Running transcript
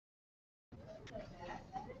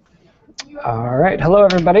All right. Hello,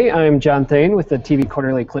 everybody. I'm John Thane with the TV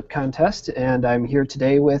Quarterly Clip Contest, and I'm here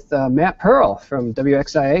today with Matt Pearl from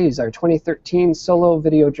WXIA. He's our 2013 Solo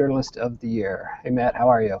Video Journalist of the Year. Hey, Matt, how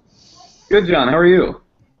are you? Good, John. How are you?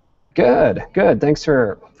 Good, good. Thanks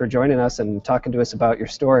for joining us and talking to us about your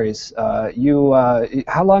stories.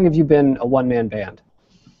 How long have you been a one-man band?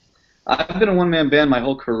 I've been a one-man band my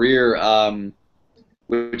whole career,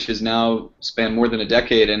 which has now spanned more than a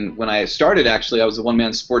decade. And when I started, actually, I was a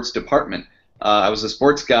one-man sports department. I was a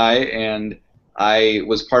sports guy, and I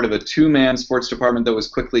was part of a two-man sports department that was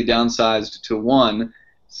quickly downsized to one.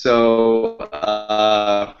 So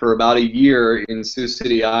for about a year in Sioux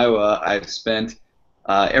City, Iowa, I spent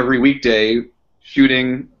every weekday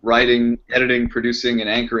shooting, writing, editing, producing, and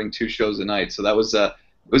anchoring 2 shows a night. So it was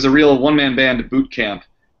a real one-man band boot camp,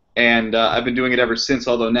 and I've been doing it ever since.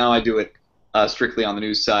 Although now I do it strictly on the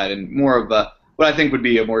news side, and more of what I think would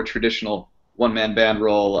be a more traditional one-man band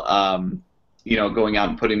role. You know, going out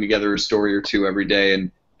and putting together a story or two every day,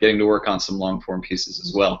 and getting to work on some long-form pieces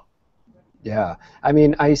as well. Yeah, I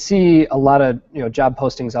mean, I see a lot of job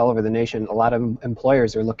postings all over the nation. A lot of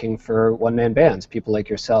employers are looking for one-man bands, people like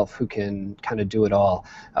yourself who can kind of do it all.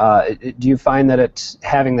 Do you find that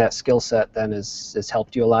having that skill set then has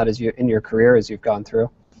helped you a lot in your career as you've gone through?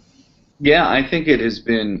 Yeah, I think it has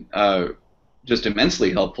been just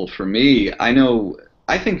immensely helpful for me.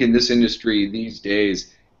 I think in this industry these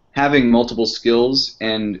days, having multiple skills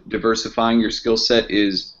and diversifying your skill set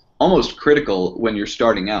is almost critical when you're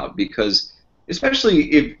starting out, because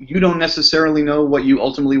especially if you don't necessarily know what you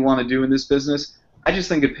ultimately want to do in this business, I just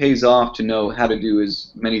think it pays off to know how to do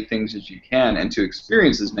as many things as you can and to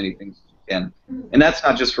experience as many things as you can. And that's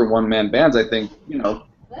not just for one-man bands. I think,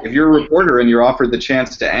 if you're a reporter and you're offered the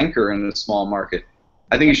chance to anchor in a small market,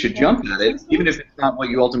 I think you should jump at it, even if it's not what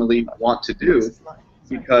you ultimately want to do,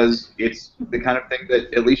 because it's the kind of thing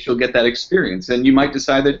that at least you'll get that experience, and you might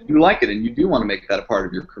decide that you like it and you do want to make that a part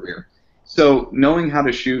of your career. So knowing how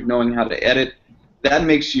to shoot, knowing how to edit, that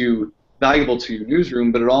makes you valuable to your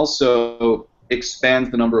newsroom, but it also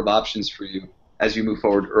expands the number of options for you as you move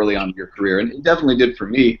forward early on in your career. And it definitely did for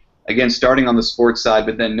me. Again, starting on the sports side,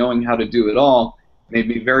 but then knowing how to do it all made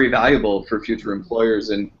me very valuable for future employers.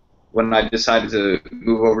 And when I decided to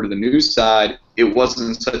move over to the news side, it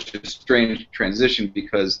wasn't such a strange transition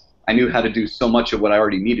because I knew how to do so much of what I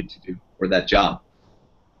already needed to do for that job.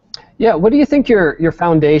 Yeah, what do you think your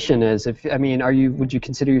foundation is? Would you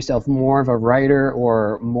consider yourself more of a writer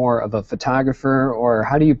or more of a photographer, or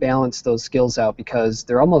how do you balance those skills out? Because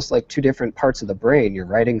they're almost like two different parts of the brain, your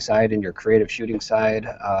writing side and your creative shooting side.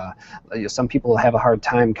 Some people have a hard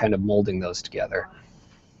time kind of molding those together.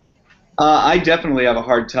 I definitely have a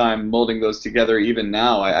hard time molding those together even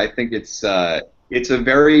now. I think it's a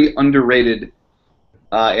very underrated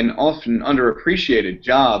and often underappreciated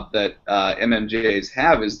job that MMJs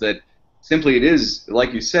have, is that simply it is,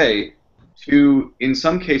 like you say, two, in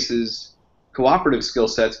some cases, cooperative skill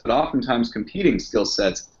sets, but oftentimes competing skill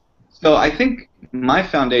sets. So I think my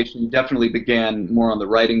foundation definitely began more on the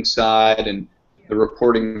writing side and the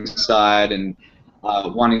reporting side, and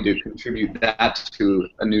wanting to contribute that to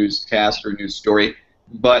a newscast or a news story.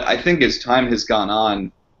 But I think as time has gone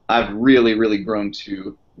on, I've really, really grown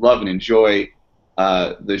to love and enjoy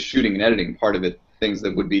the shooting and editing part of it, things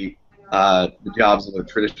that would be the jobs of a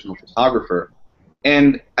traditional photographer.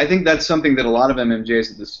 And I think that's something that a lot of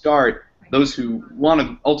MMJs at the start, those who want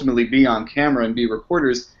to ultimately be on camera and be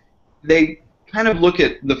reporters, they kind of look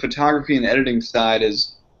at the photography and editing side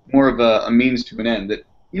as more of a means to an end. That,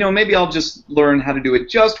 maybe I'll just learn how to do it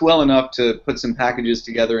just well enough to put some packages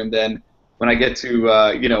together, and then when I get to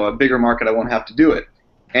a bigger market, I won't have to do it.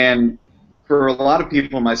 And for a lot of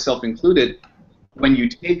people, myself included, when you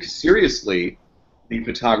take seriously the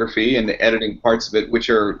photography and the editing parts of it, which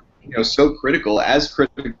are so critical, as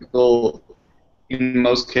critical in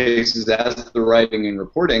most cases as the writing and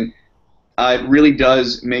reporting, it really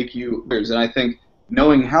does make you. And I think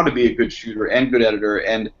knowing how to be a good shooter and good editor,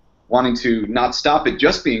 and wanting to not stop at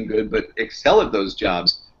just being good, but excel at those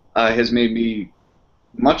jobs, has made me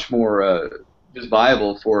much more just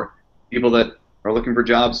viable for people that are looking for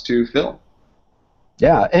jobs to fill.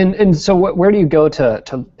 Yeah, and so where do you go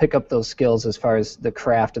to pick up those skills as far as the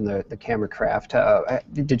craft and the camera craft?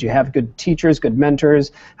 Did you have good teachers, good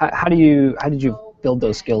mentors? How did you build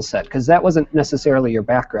those skill set? Because that wasn't necessarily your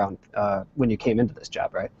background when you came into this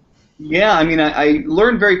job, right? Yeah, I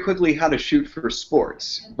learned very quickly how to shoot for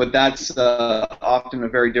sports, but that's often a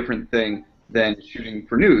very different thing than shooting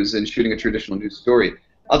for news and shooting a traditional news story.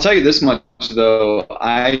 I'll tell you this much, though,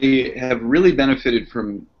 I have really benefited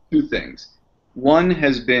from two things. One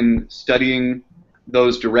has been studying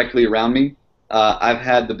those directly around me. I've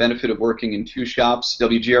had the benefit of working in two shops,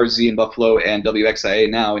 WGRZ in Buffalo and WXIA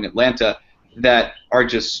now in Atlanta, that are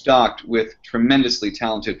just stocked with tremendously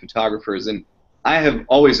talented photographers. And I have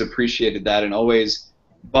always appreciated that and always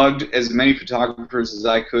bugged as many photographers as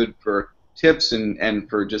I could for tips and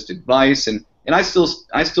for just advice. And I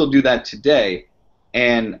still do that today.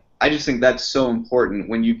 And I just think that's so important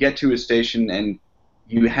when you get to a station and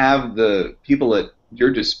you have the people at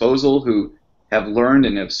your disposal who have learned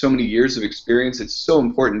and have so many years of experience. It's so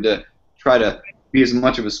important to try to be as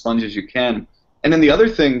much of a sponge as you can. And then the other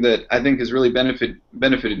thing that I think has really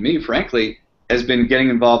benefited me, frankly, has been getting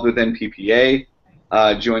involved with NPPA,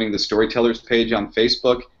 joining the Storytellers page on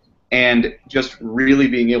Facebook, and just really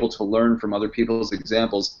being able to learn from other people's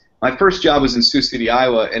examples. My first job was in Sioux City,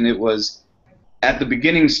 Iowa, and it was at the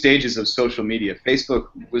beginning stages of social media. Facebook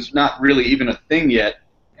was not really even a thing yet,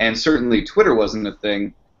 and certainly Twitter wasn't a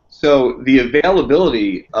thing. So the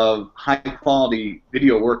availability of high-quality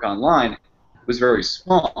video work online was very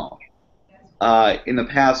small. In the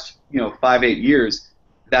past, 5-8 years,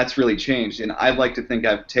 that's really changed, and I'd like to think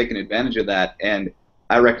I've taken advantage of that. And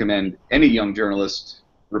I recommend any young journalist,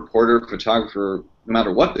 reporter, photographer, no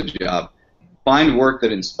matter what the job, find work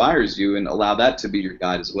that inspires you and allow that to be your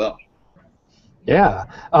guide as well. Yeah,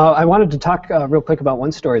 I wanted to talk real quick about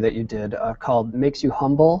one story that you did called "Makes You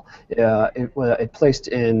Humble." It placed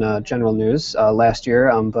in General News last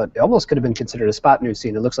year, but it almost could have been considered a spot news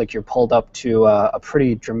scene. It looks like you're pulled up to a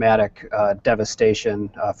pretty dramatic devastation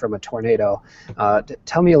from a tornado.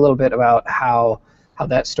 Tell me a little bit about how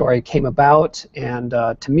that story came about, and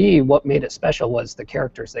to me, what made it special was the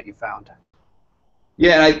characters that you found.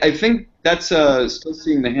 Yeah, and I think that's still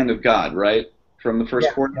seeing the hand of God, right? From the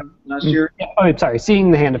first quarter last year. Yeah. Oh, sorry, Seeing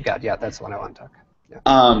the Hand of God. Yeah, that's the one I want to talk.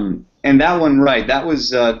 Yeah. And that one, right? That was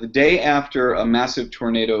the day after a massive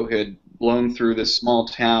tornado had blown through this small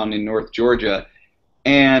town in North Georgia,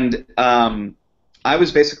 and I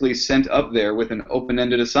was basically sent up there with an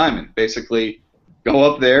open-ended assignment. Basically, go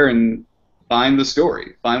up there and find the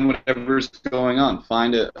story, find whatever's going on,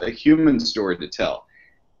 find a human story to tell.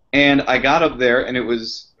 And I got up there, and it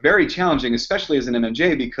was very challenging, especially as an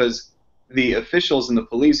MMJ, because the officials and the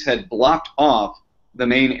police had blocked off the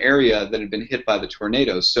main area that had been hit by the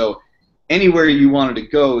tornado. So anywhere you wanted to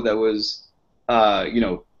go that was, a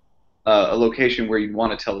location where you'd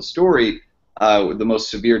want to tell a story with the most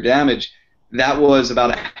severe damage, that was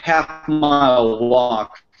about a half-mile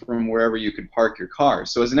walk from wherever you could park your car.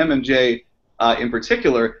 So as an MMJ in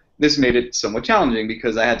particular, this made it somewhat challenging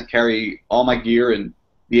because I had to carry all my gear and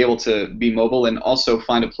be able to be mobile and also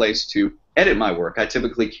find a place to edit my work. I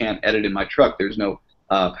typically can't edit in my truck. There's no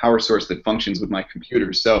power source that functions with my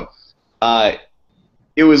computer. So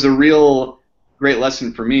it was a real great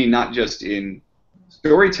lesson for me, not just in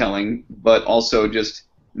storytelling, but also just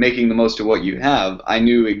making the most of what you have. I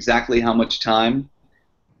knew exactly how much time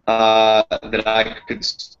that I could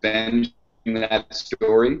spend in that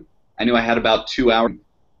story. I knew I had about 2 hours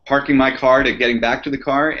parking my car to getting back to the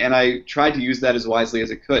car, and I tried to use that as wisely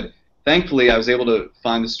as I could. Thankfully, I was able to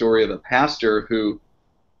find the story of a pastor who,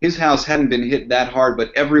 his house hadn't been hit that hard,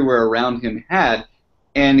 but everywhere around him had,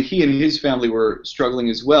 and he and his family were struggling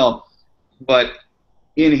as well. But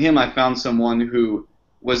in him, I found someone who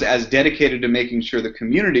was as dedicated to making sure the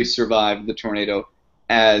community survived the tornado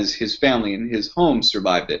as his family and his home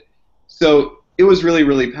survived it. So it was really,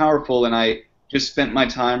 really powerful, and I just spent my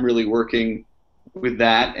time really working with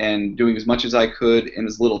that and doing as much as I could in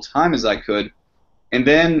as little time as I could. And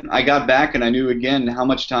then I got back and I knew again how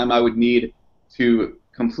much time I would need to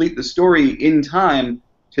complete the story in time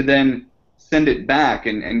to then send it back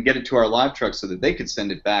and get it to our live truck so that they could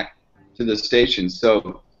send it back to the station.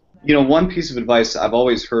 So, one piece of advice I've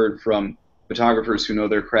always heard from photographers who know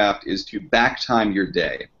their craft is to back time your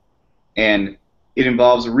day. And it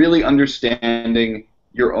involves really understanding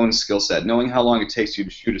your own skill set, knowing how long it takes you to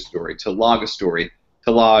shoot a story, to log a story,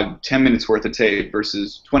 to log 10 minutes worth of tape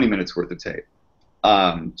versus 20 minutes worth of tape,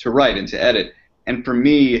 to write and to edit. And for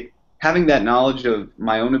me, having that knowledge of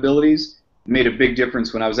my own abilities made a big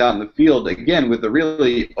difference when I was out in the field, again, with a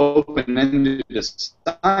really open-ended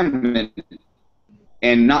assignment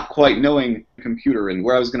and not quite knowing the computer and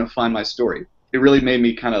where I was going to find my story. It really made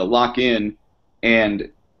me kind of lock in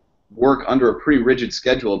and work under a pretty rigid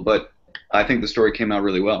schedule, but I think the story came out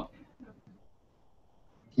really well.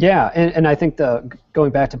 Yeah, and I think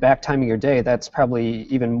going back timing your day, that's probably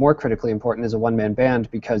even more critically important as a one-man band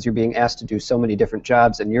because you're being asked to do so many different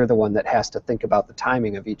jobs and you're the one that has to think about the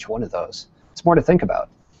timing of each one of those. It's more to think about.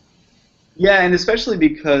 Yeah, and especially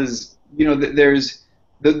because,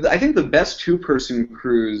 I think the best two-person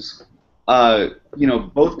crews,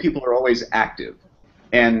 both people are always active.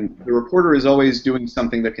 and the reporter is always doing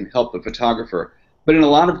something that can help the photographer. But in a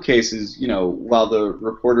lot of cases, while the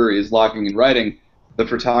reporter is logging and writing, the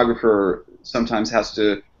photographer sometimes has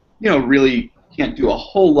to, really can't do a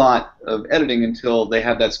whole lot of editing until they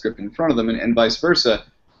have that script in front of them, and vice versa.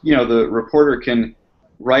 The reporter can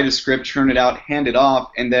write a script, churn it out, hand it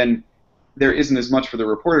off, and then there isn't as much for the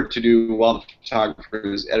reporter to do while the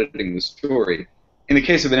photographer is editing the story. In the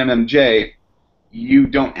case of an MMJ, you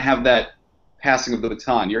don't have that passing of the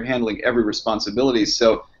baton. You're handling every responsibility.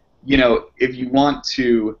 So, if you want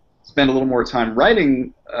to spend a little more time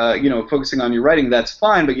writing, focusing on your writing, that's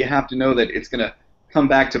fine, but you have to know that it's going to come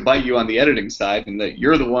back to bite you on the editing side, and that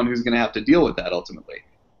you're the one who's going to have to deal with that ultimately.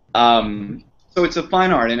 So it's a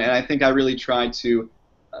fine art, and I think I really try to,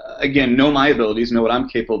 again, know my abilities, know what I'm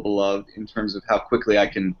capable of in terms of how quickly I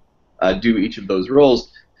can do each of those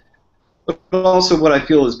roles, but also what I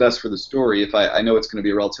feel is best for the story. If I know it's going to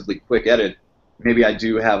be a relatively quick edit, maybe I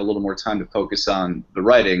do have a little more time to focus on the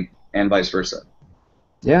writing, and vice versa.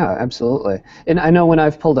 Yeah, absolutely. And I know when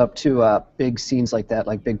I've pulled up to big scenes like that,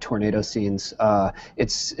 like big tornado scenes,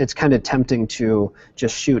 it's kind of tempting to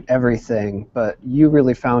just shoot everything, but you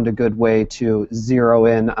really found a good way to zero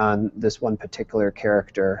in on this one particular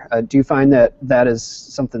character. Do you find that that is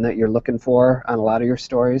something that you're looking for on a lot of your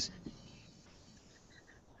stories?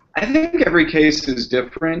 I think every case is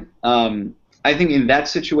different. I think in that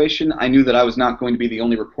situation, I knew that I was not going to be the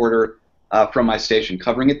only reporter from my station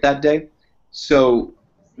covering it that day. So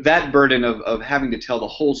that burden of having to tell the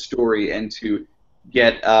whole story and to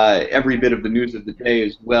get every bit of the news of the day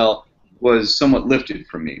as well was somewhat lifted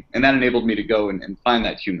from me. And that enabled me to go and find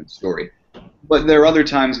that human story. But there are other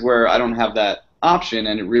times where I don't have that option,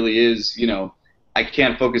 and it really is, I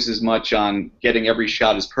can't focus as much on getting every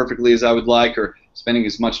shot as perfectly as I would like, or spending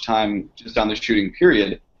as much time just on the shooting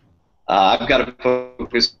period. I've got to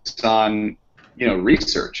focus on,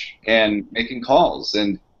 research and making calls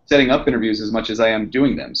and setting up interviews as much as I am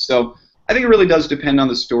doing them. So I think it really does depend on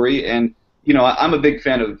the story, and I'm a big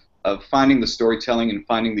fan of finding the storytelling and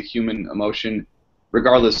finding the human emotion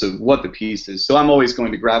regardless of what the piece is. So I'm always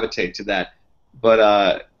going to gravitate to that.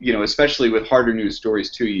 But especially with harder news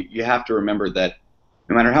stories too, you have to remember that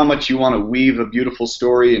no matter how much you want to weave a beautiful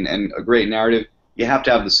story and a great narrative, you have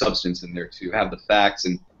to have the substance in there too, have the facts,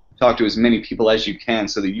 and talk to as many people as you can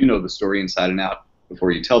so that you know the story inside and out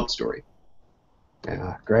before you tell the story.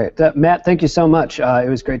 Yeah, great. Matt, thank you so much. It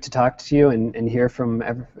was great to talk to you and hear from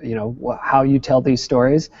how you tell these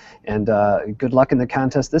stories. And good luck in the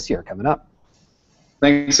contest this year coming up.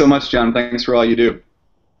 Thanks so much, John. Thanks for all you do.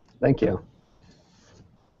 Thank you.